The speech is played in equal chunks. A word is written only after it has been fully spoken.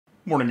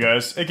Morning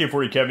guys,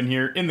 AK40 Kevin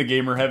here in the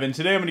Gamer Heaven.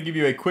 Today I'm going to give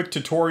you a quick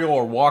tutorial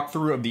or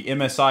walkthrough of the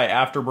MSI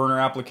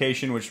Afterburner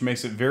application, which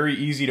makes it very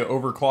easy to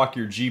overclock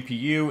your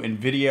GPU,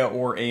 NVIDIA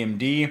or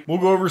AMD. We'll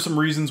go over some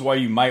reasons why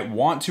you might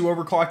want to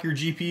overclock your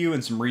GPU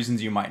and some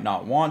reasons you might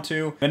not want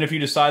to. Then if you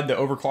decide that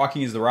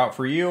overclocking is the route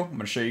for you, I'm going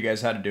to show you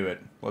guys how to do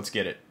it. Let's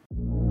get it.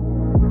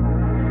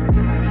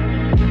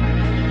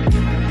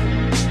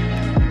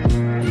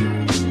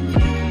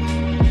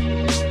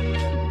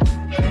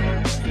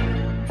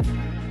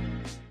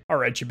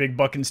 Alright, you big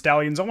bucking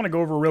stallions, I want to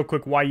go over real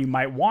quick why you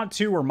might want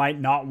to or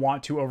might not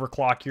want to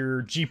overclock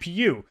your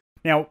GPU.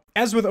 Now,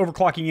 as with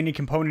overclocking any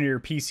component of your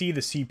PC,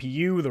 the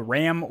CPU, the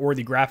RAM, or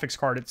the graphics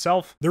card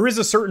itself, there is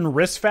a certain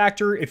risk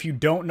factor if you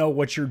don't know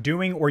what you're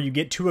doing or you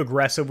get too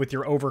aggressive with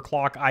your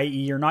overclock, i.e.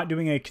 you're not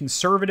doing a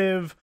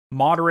conservative,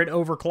 moderate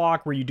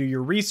overclock where you do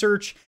your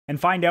research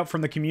and find out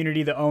from the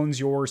community that owns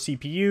your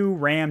CPU,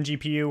 RAM,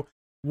 GPU,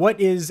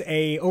 what is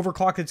a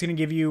overclock that's going to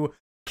give you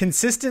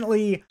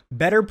consistently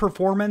better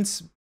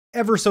performance,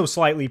 ever so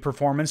slightly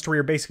performance, to where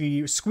you're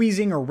basically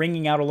squeezing or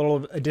wringing out a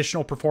little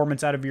additional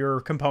performance out of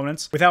your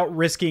components without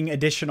risking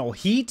additional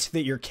heat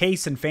that your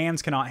case and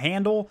fans cannot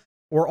handle,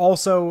 or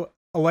also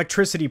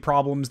electricity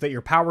problems that your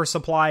power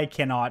supply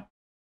cannot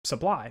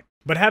supply.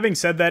 But having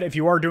said that, if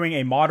you are doing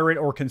a moderate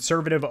or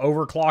conservative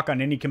overclock on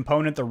any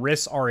component, the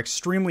risks are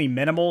extremely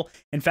minimal.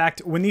 In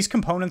fact, when these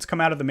components come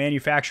out of the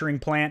manufacturing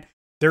plant,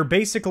 they're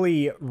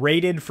basically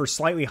rated for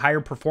slightly higher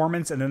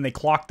performance, and then they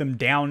clock them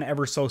down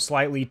ever so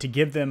slightly to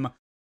give them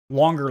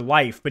longer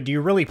life. But do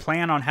you really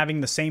plan on having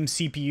the same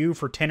CPU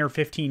for 10 or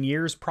 15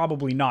 years?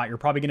 Probably not. You're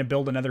probably going to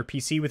build another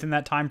PC within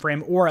that time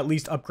frame, or at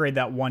least upgrade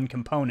that one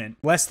component.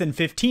 Less than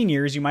 15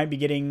 years, you might be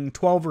getting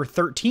 12 or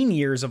 13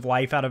 years of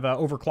life out of an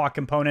overclock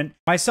component.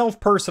 Myself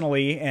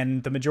personally,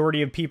 and the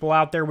majority of people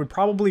out there, would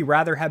probably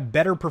rather have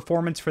better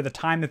performance for the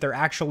time that they're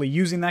actually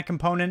using that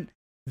component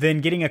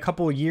than getting a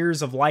couple of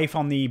years of life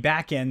on the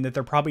back end that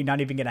they're probably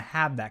not even going to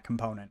have that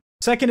component.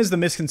 Second is the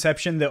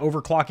misconception that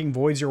overclocking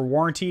voids your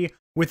warranty.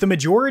 With the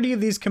majority of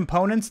these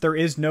components, there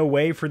is no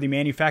way for the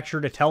manufacturer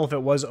to tell if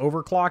it was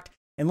overclocked,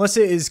 unless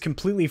it is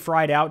completely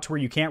fried out to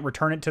where you can't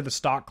return it to the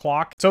stock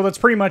clock. So that's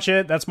pretty much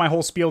it. That's my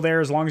whole spiel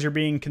there. As long as you're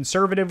being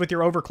conservative with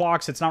your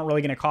overclocks, it's not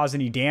really going to cause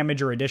any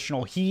damage or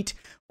additional heat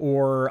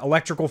or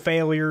electrical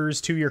failures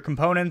to your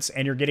components,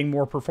 and you're getting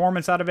more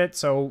performance out of it,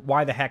 so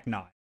why the heck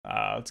not?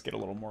 Let's get a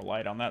little more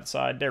light on that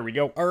side. There we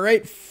go. All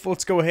right,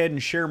 let's go ahead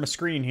and share my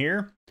screen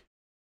here.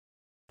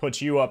 Put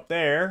you up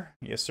there.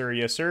 Yes, sir.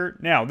 Yes, sir.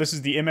 Now, this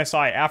is the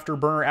MSI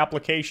Afterburner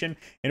application.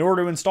 In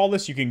order to install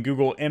this, you can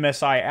Google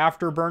MSI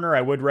Afterburner.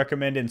 I would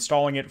recommend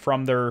installing it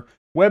from their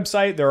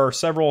website. There are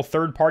several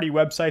third-party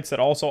websites that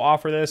also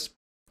offer this,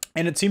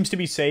 and it seems to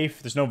be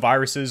safe. There's no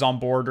viruses on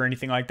board or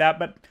anything like that,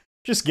 but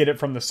just get it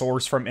from the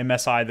source, from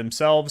MSI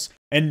themselves.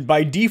 And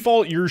by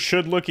default, yours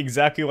should look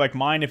exactly like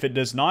mine. If it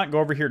does not, go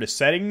over here to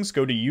settings,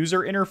 go to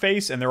user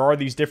interface, and there are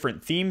these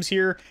different themes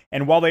here.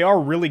 And while they are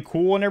really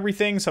cool and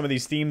everything, some of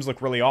these themes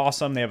look really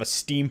awesome. They have a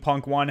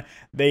steampunk one.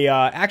 They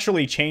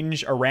actually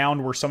change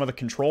around where some of the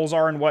controls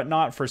are and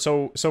whatnot.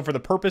 So for the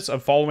purpose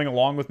of following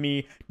along with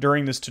me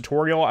during this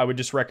tutorial, I would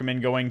just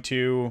recommend going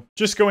to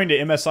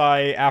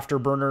MSI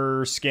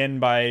Afterburner skin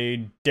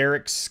by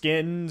Derek's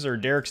Skins or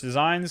Derek's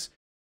Designs.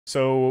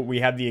 So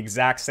we have the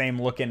exact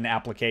same looking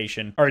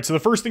application. All right, so the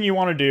first thing you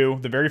want to do,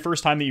 the very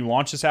first time that you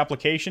launch this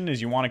application, is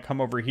you want to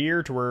come over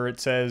here to where it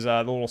says the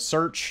little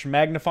search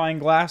magnifying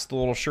glass, the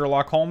little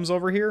Sherlock Holmes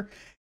over here,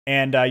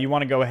 and you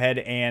want to go ahead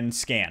and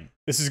scan.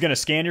 This is going to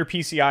scan your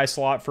PCI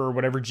slot for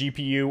whatever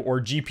GPU or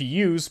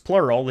GPUs,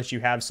 plural, that you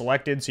have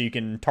selected, so you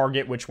can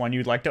target which one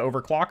you'd like to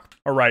overclock.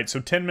 All right, so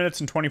 10 minutes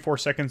and 24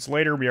 seconds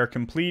later, we are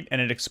complete,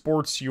 and it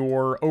exports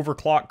your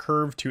overclock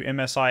curve to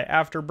MSI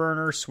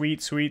Afterburner.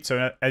 Sweet, sweet.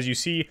 So as you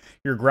see,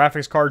 your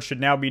graphics card should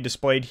now be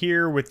displayed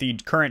here with the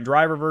current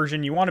driver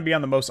version. You want to be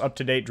on the most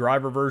up-to-date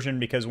driver version,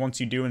 because once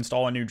you do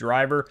install a new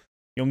driver,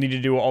 you'll need to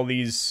do all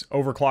these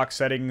overclock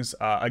settings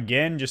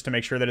again, just to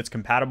make sure that it's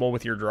compatible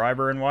with your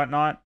driver and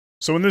whatnot.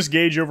 So in this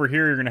gauge over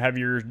here, you're going to have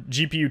your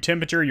GPU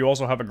temperature. You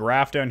also have a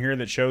graph down here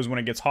that shows when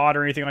it gets hot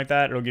or anything like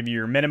that. It'll give you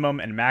your minimum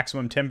and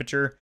maximum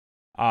temperature.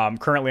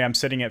 Currently, I'm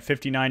sitting at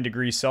 59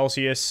 degrees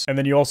Celsius. And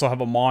then you also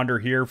have a monitor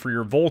here for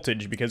your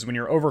voltage, because when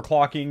you're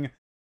overclocking,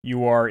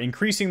 you are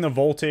increasing the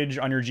voltage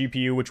on your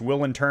GPU, which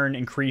will in turn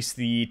increase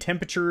the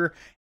temperature.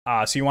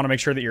 So you want to make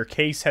sure that your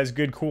case has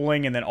good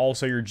cooling, and then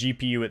also your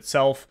GPU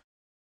itself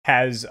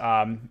has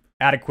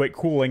adequate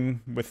cooling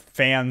with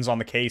fans on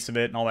the case of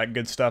it and all that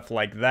good stuff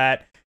like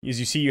that. As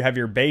you see, you have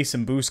your base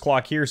and boost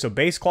clock here. So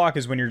base clock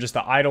is when you're just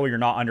idle, you're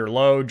not under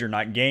load, you're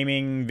not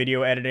gaming,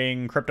 video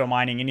editing, crypto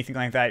mining, anything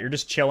like that. You're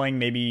just chilling,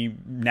 maybe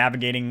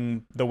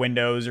navigating the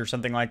windows or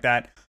something like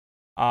that.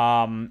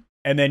 And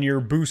then your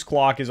boost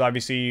clock is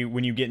obviously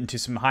when you get into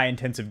some high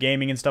intensive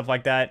gaming and stuff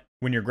like that,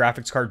 when your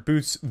graphics card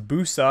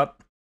boosts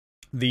up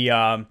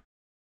the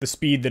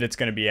speed that it's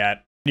going to be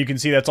at. You can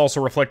see that's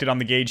also reflected on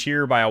the gauge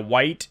here by a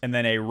white and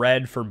then a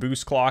red for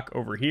boost clock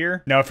over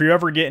here. Now, if you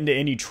ever get into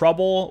any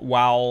trouble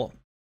while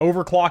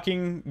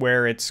overclocking,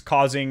 where it's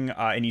causing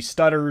any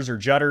stutters or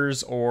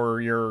jutters, or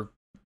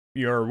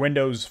your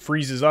Windows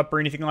freezes up or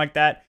anything like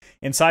that.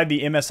 Inside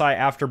the MSI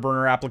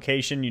Afterburner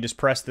application, you just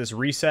press this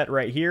reset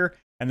right here,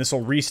 and this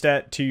will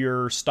reset to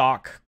your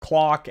stock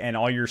clock and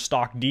all your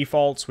stock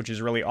defaults, which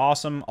is really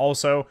awesome.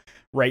 Also,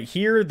 right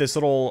here, this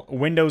little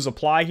Windows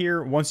apply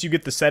here, once you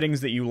get the settings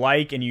that you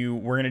like, and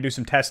we're going to do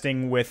some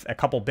testing with a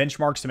couple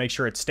benchmarks to make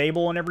sure it's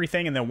stable and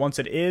everything, and then once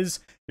it is,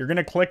 you're going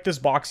to click this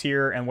box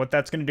here, and what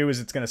that's going to do is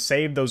it's going to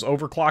save those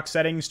overclock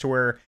settings to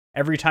where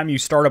every time you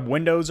start up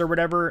Windows or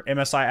whatever,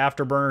 MSI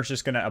Afterburner is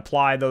just going to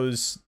apply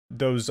those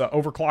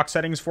overclock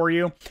settings for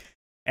you.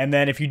 And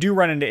then if you do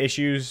run into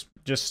issues,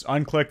 just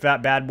unclick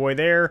that bad boy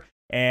there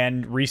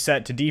and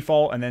reset to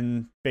default, and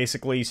then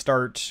basically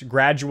start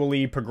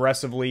gradually,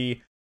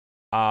 progressively,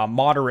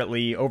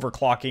 moderately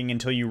overclocking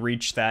until you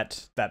reach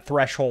that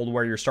threshold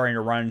where you're starting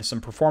to run into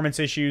some performance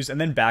issues, and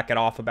then back it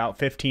off about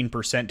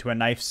 15% to a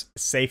nice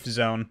safe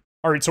zone.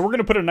 All right, so we're going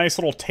to put a nice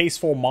little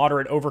tasteful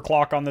moderate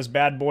overclock on this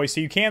bad boy.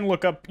 So you can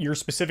look up your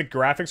specific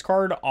graphics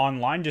card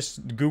online.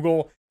 Just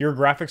Google your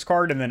graphics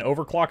card and then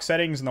overclock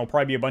settings, and there'll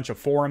probably be a bunch of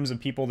forums of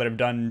people that have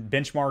done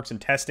benchmarks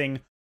and testing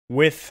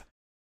with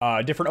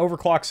different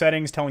overclock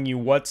settings, telling you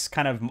what's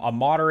kind of a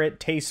moderate,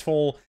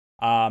 tasteful,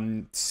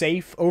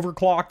 safe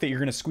overclock that you're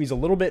going to squeeze a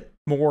little bit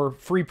more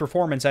free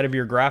performance out of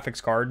your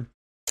graphics card.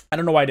 I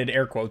don't know why I did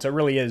air quotes. It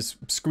really is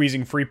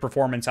squeezing free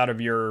performance out of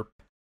your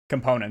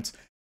components.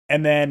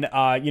 And then,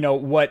 you know,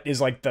 what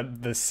is like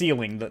the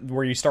ceiling,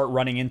 where you start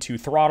running into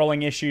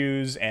throttling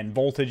issues and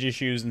voltage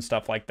issues and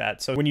stuff like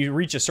that. So when you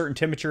reach a certain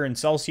temperature in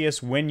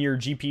Celsius, when your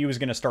GPU is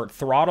going to start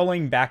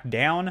throttling back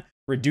down,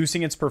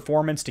 reducing its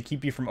performance to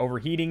keep you from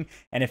overheating.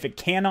 And if it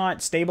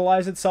cannot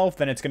stabilize itself,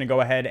 then it's going to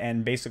go ahead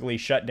and basically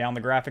shut down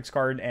the graphics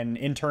card. And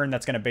in turn,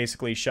 that's going to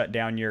basically shut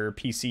down your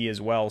PC as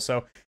well.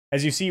 So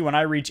as you see, when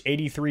I reach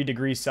 83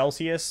 degrees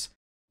Celsius,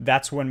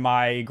 that's when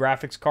my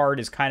graphics card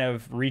is kind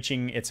of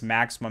reaching its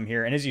maximum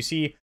here. And as you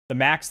see, the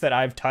max that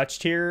I've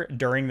touched here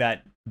during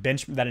that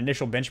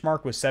initial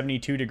benchmark was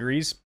 72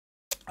 degrees.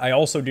 I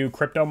also do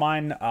crypto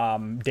mine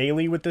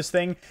daily with this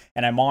thing,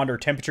 and I monitor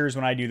temperatures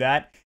when I do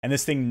that. And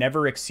this thing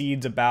never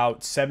exceeds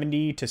about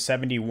 70 to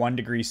 71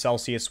 degrees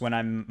Celsius when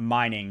I'm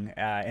mining,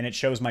 and it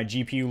shows my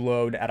GPU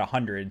load at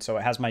 100. So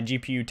it has my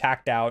GPU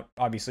tacked out,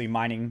 obviously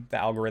mining the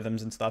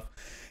algorithms and stuff.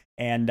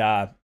 And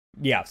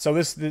yeah, so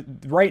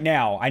right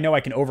now, I know I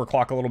can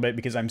overclock a little bit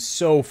because I'm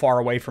so far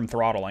away from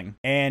throttling.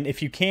 And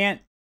if you can't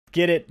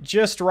get it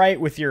just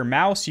right with your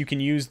mouse, you can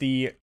use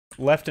the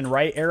left and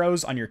right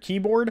arrows on your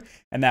keyboard,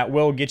 and that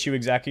will get you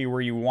exactly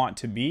where you want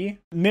to be.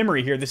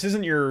 Memory here, this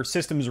isn't your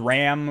system's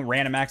RAM,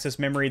 random access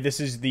memory. This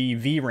is the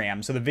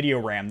VRAM, so the video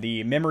RAM,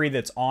 the memory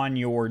that's on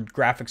your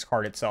graphics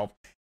card itself.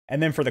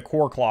 And then for the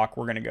core clock,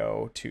 we're going to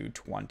go to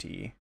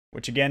 20,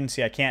 which again,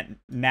 see, I can't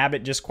nab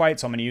it just quite,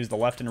 so I'm going to use the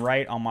left and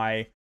right on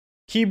my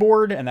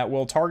keyboard, and that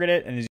will target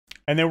it.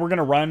 And then we're going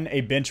to run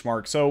a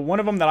benchmark. So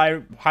one of them that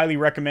I highly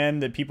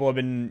recommend that people have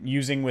been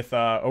using with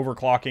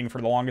overclocking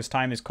for the longest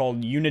time is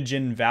called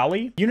Unigine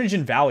Valley.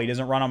 Unigine Valley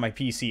doesn't run on my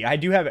PC. I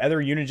do have other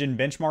Unigine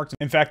benchmarks.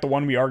 In fact, the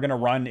one we are going to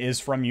run is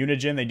from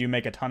Unigine. They do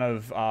make a ton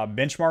of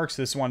benchmarks.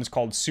 This one is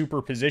called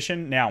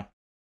Superposition. Now,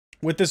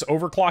 with this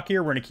overclock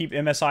here, we're going to keep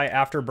MSI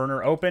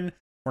Afterburner open.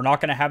 We're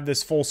not going to have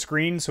this full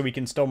screen, so we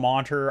can still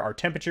monitor our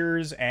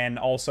temperatures and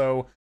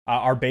also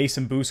our base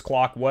and boost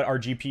clock, what our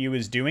GPU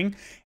is doing.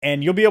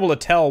 And you'll be able to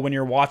tell when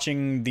you're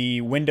watching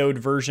the windowed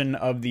version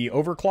of the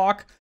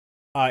overclock,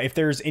 if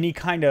there's any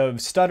kind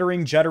of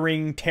stuttering,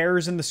 juddering,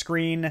 tears in the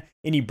screen,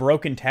 any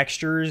broken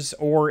textures,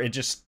 or it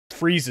just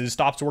freezes,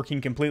 stops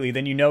working completely,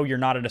 then you know you're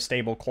not at a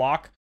stable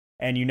clock,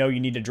 and you know you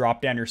need to drop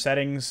down your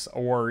settings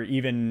or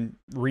even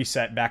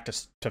reset back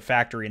to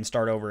factory and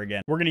start over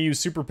again. We're going to use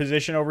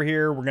superposition over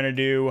here. We're going to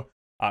do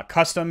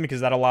custom,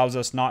 because that allows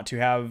us not to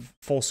have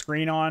full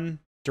screen on.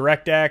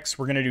 DirectX,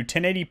 we're going to do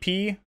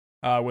 1080p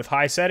with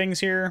high settings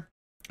here.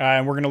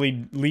 And we're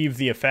going to leave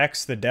the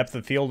effects, the depth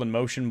of field and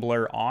motion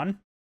blur on.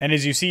 And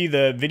as you see,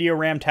 the video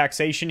RAM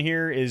taxation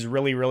here is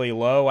really, really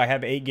low. I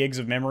have 8 gigs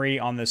of memory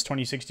on this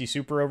 2060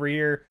 Super over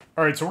here.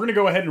 All right, so we're going to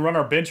go ahead and run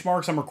our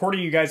benchmarks. I'm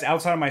recording you guys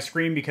outside of my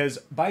screen because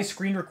by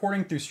screen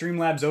recording through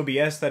Streamlabs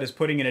OBS, that is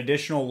putting an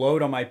additional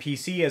load on my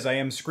PC, as I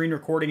am screen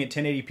recording at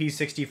 1080p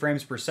 60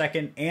 frames per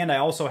second. And I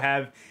also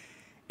have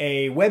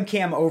a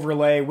webcam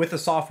overlay with a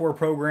software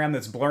program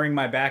that's blurring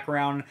my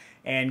background.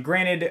 And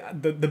granted,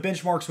 the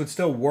benchmarks would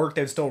still work,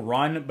 they'd still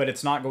run, but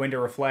it's not going to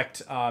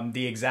reflect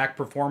the exact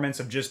performance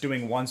of just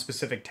doing one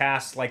specific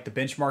task like the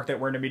benchmark that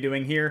we're going to be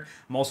doing here.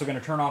 I'm also going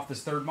to turn off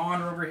this third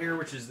monitor over here,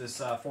 which is this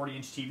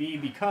 40-inch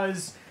TV,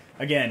 because,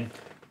 again,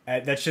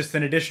 that's just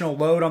an additional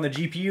load on the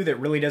GPU that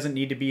really doesn't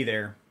need to be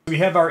there. We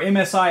have our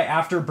MSI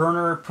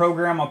Afterburner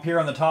program up here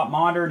on the top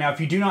monitor. Now, if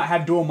you do not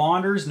have dual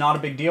monitors, not a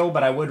big deal,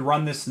 but I would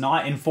run this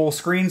not in full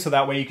screen, so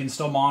that way you can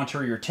still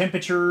monitor your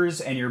temperatures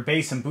and your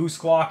base and boost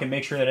clock and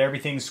make sure that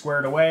everything's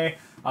squared away.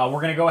 We're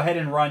going to go ahead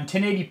and run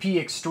 1080p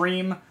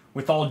Extreme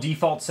with all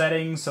default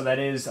settings, so that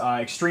is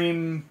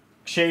extreme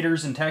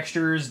shaders and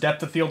textures,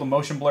 depth of field and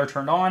motion blur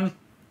turned on.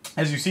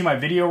 As you see, my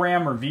video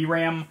RAM or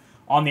VRAM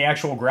on the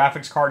actual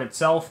graphics card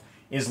itself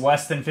is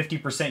less than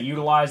 50%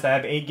 utilized. I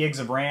have 8 gigs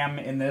of RAM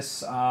in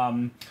this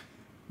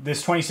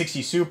this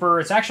 2060 Super.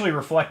 It's actually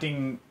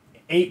reflecting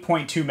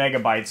 8.2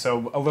 megabytes,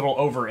 so a little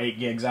over 8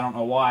 gigs. I don't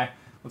know why.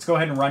 Let's go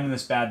ahead and run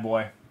this bad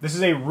boy. This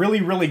is a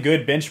really, really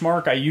good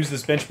benchmark. I use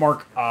this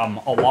benchmark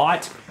a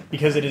lot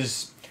because it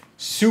is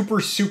super,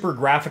 super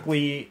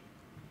graphically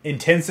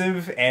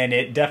intensive, and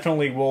it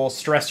definitely will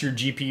stress your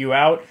GPU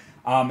out.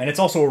 And it's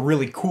also a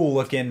really cool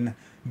looking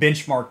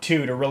benchmark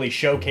too, to really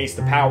showcase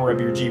the power of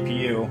your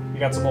GPU. You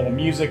got some little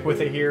music with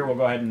it here. We'll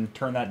go ahead and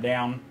turn that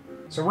down.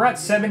 So we're at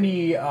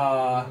 70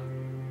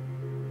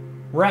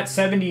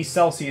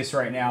 Celsius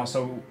right now,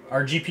 so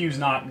our GPU's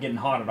not getting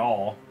hot at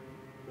all.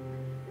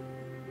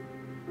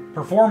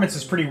 Performance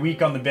is pretty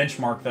weak on the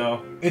benchmark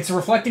though. It's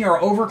reflecting our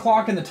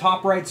overclock in the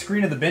top right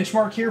screen of the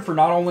benchmark here for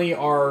not only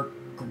our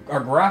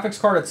graphics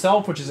card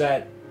itself, which is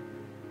at,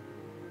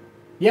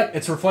 yep,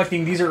 it's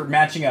reflecting, these are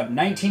matching up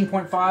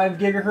 19.5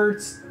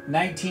 gigahertz,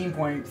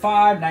 19.5,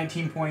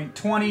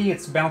 19.20,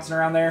 it's bouncing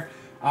around there.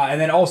 And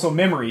then also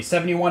memory,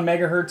 71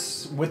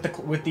 megahertz with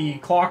the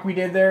clock we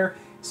did there,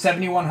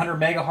 7100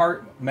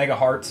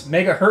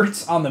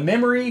 megahertz on the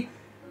memory.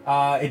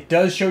 It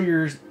does show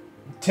your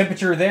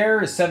temperature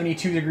there is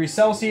 72 degrees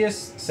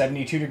Celsius,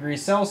 72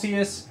 degrees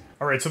Celsius.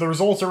 All right, so the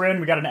results are in.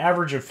 We got an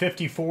average of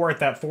 54 at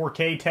that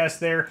 4K test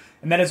there,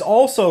 and that is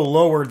also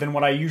lower than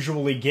what I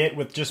usually get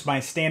with just my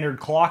standard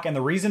clock, and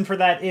the reason for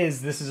that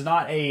is this is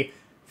not a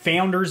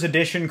Founders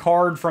Edition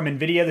card from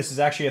NVIDIA. This is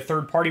actually a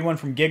third-party one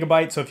from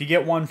Gigabyte, so if you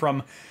get one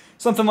from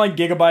something like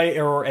Gigabyte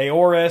or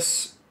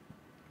Aorus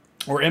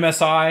or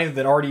MSI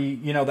that already,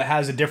 you know, that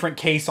has a different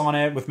case on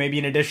it with maybe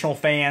an additional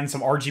fan, some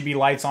RGB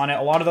lights on it.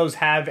 A lot of those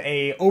have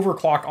a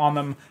overclock on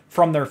them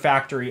from their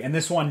factory, and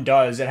this one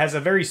does. It has a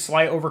very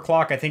slight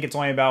overclock. I think it's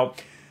only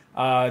about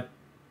 2.5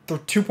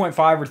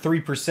 or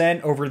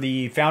 3% over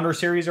the Founder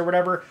series or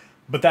whatever.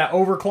 But that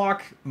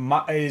overclock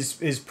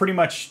is pretty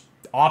much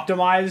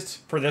optimized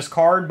for this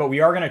card. But we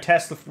are going to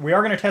test. We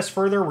are going to test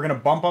further. We're going to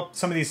bump up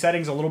some of these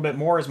settings a little bit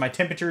more as my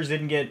temperatures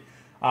didn't get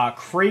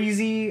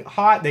crazy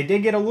hot. They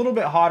did get a little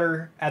bit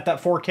hotter at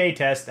that 4K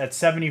test at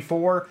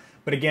 74,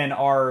 but again,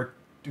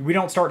 we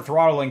don't start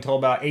throttling until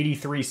about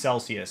 83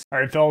 Celsius. All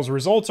right, fellas,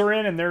 results are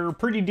in, and they're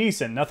pretty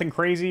decent. Nothing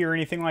crazy or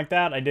anything like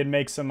that. I did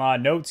make some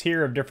notes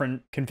here of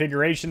different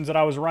configurations that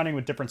I was running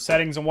with different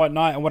settings and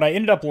whatnot, and what I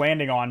ended up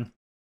landing on,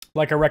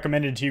 like I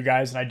recommended to you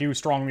guys, and I do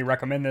strongly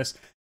recommend this,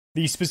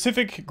 the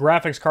specific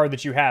graphics card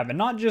that you have, and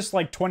not just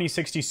like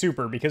 2060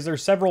 Super, because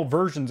there's several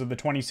versions of the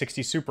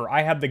 2060 Super.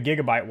 I have the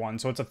Gigabyte one,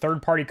 so it's a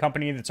third-party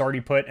company that's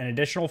already put an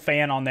additional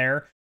fan on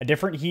there, a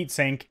different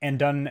heatsink, and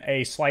done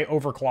a slight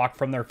overclock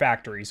from their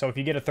factory. So if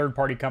you get a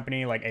third-party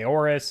company like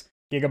Aorus,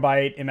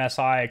 Gigabyte,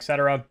 MSI,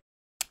 etc.,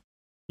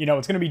 you know,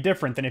 it's going to be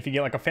different than if you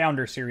get like a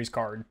Founder Series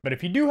card. But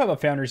if you do have a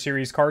Founder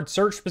Series card,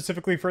 search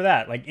specifically for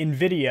that, like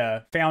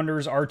NVIDIA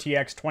Founders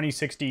RTX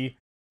 2060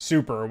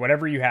 Super, or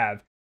whatever you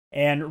have.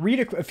 And read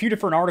a few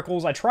different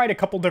articles. I tried a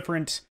couple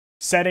different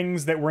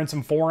settings that were in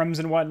some forums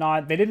and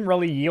whatnot. They didn't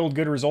really yield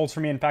good results for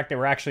me. In fact, they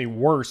were actually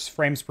worse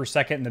frames per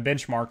second in the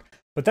benchmark.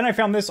 But then I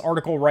found this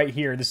article right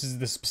here. This is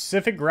the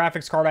specific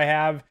graphics card I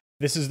have.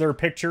 This is their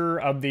picture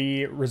of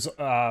the,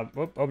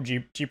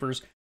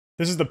 jeepers.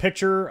 This is the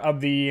picture of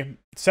the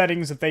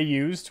settings that they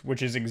used,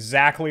 which is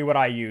exactly what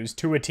I used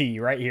to a T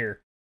right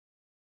here.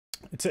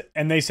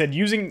 And they said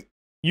using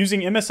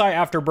MSI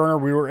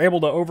Afterburner, we were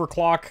able to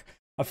overclock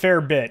a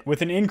fair bit,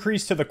 with an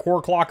increase to the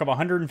core clock of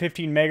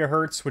 115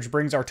 megahertz, which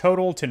brings our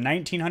total to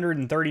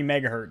 1930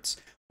 megahertz.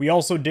 We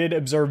also did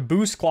observe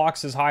boost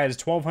clocks as high as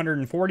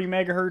 1240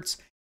 megahertz,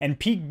 and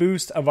peak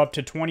boost of up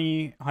to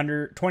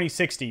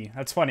 2060.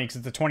 That's funny, because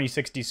it's a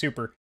 2060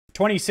 Super.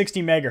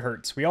 2060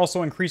 megahertz. We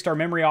also increased our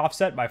memory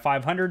offset by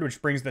 500,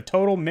 which brings the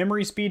total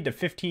memory speed to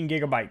 15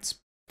 gigabytes.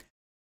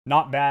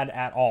 Not bad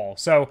at all.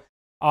 So,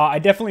 I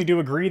definitely do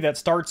agree that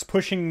starts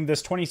pushing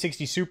this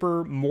 2060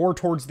 Super more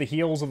towards the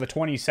heels of the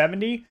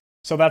 2070,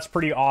 so that's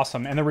pretty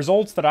awesome. And the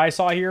results that I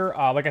saw here,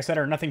 like I said,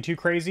 are nothing too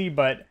crazy,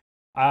 but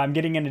I'm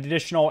getting an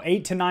additional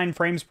 8 to 9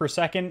 frames per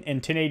second in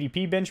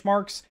 1080p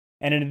benchmarks,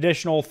 and an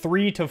additional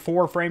 3 to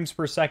 4 frames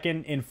per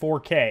second in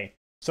 4K.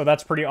 So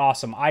that's pretty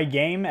awesome. I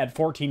game at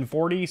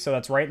 1440, so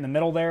that's right in the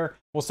middle there.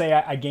 We'll say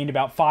I gained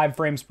about 5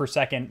 frames per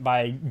second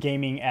by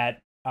gaming at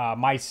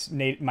my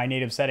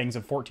native settings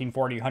of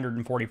 1440,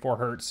 144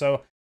 hertz.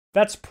 So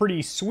that's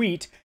pretty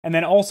sweet. And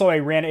then also I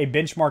ran a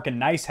benchmark in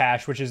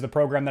NiceHash, which is the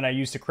program that I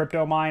use to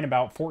crypto mine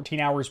about 14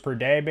 hours per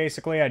day,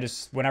 basically. I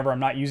just, whenever I'm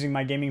not using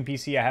my gaming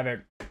PC, I have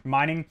it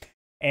mining.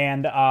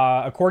 And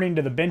according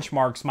to the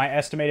benchmarks, my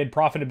estimated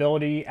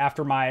profitability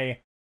after my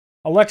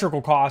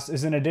electrical costs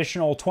is an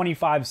additional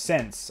 25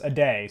 cents a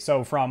day.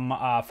 So from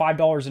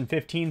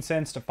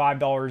 $5.15 to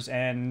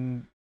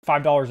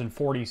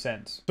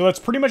 $5.40. So that's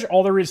pretty much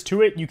all there is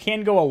to it. You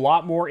can go a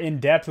lot more in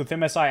depth with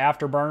MSI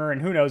Afterburner,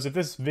 and who knows, if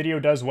this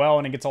video does well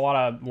and it gets a lot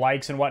of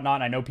likes and whatnot,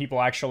 and I know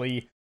people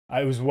actually,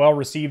 it was well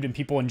received and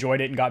people enjoyed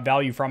it and got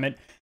value from it,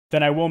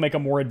 then I will make a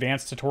more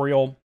advanced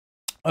tutorial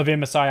of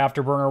MSI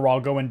Afterburner where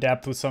I'll go in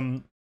depth with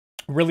some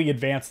really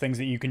advanced things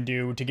that you can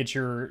do to get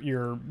your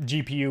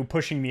GPU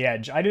pushing the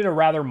edge. I did a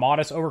rather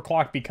modest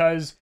overclock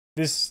because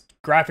this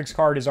graphics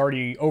card is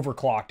already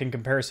overclocked in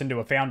comparison to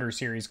a Founder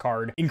Series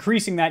card.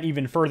 Increasing that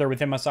even further with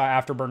MSI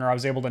Afterburner, I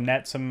was able to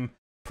net some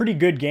pretty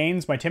good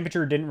gains. My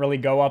temperature didn't really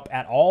go up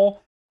at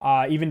all.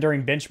 Even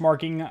during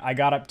benchmarking, I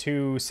got up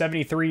to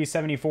 73,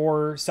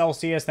 74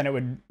 Celsius, then it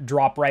would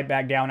drop right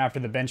back down after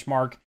the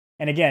benchmark.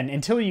 And again,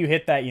 until you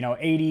hit that,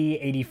 80,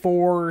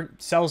 84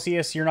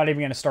 Celsius, you're not even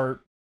going to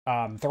start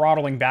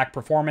throttling back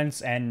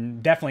performance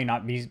and definitely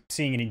not be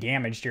seeing any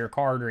damage to your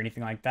card or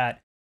anything like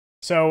that.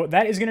 So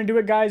that is going to do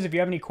it, guys. If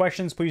you have any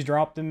questions, please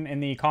drop them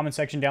in the comment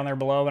section down there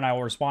below, and I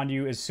will respond to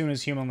you as soon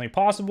as humanly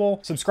possible.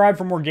 Subscribe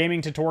for more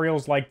gaming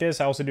tutorials like this.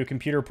 I also do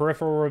computer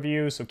peripheral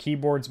reviews, so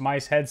keyboards,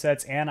 mice,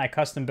 headsets, and I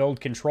custom build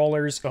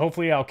controllers. So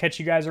hopefully I'll catch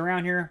you guys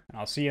around here, and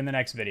I'll see you in the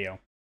next video.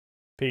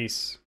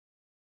 Peace.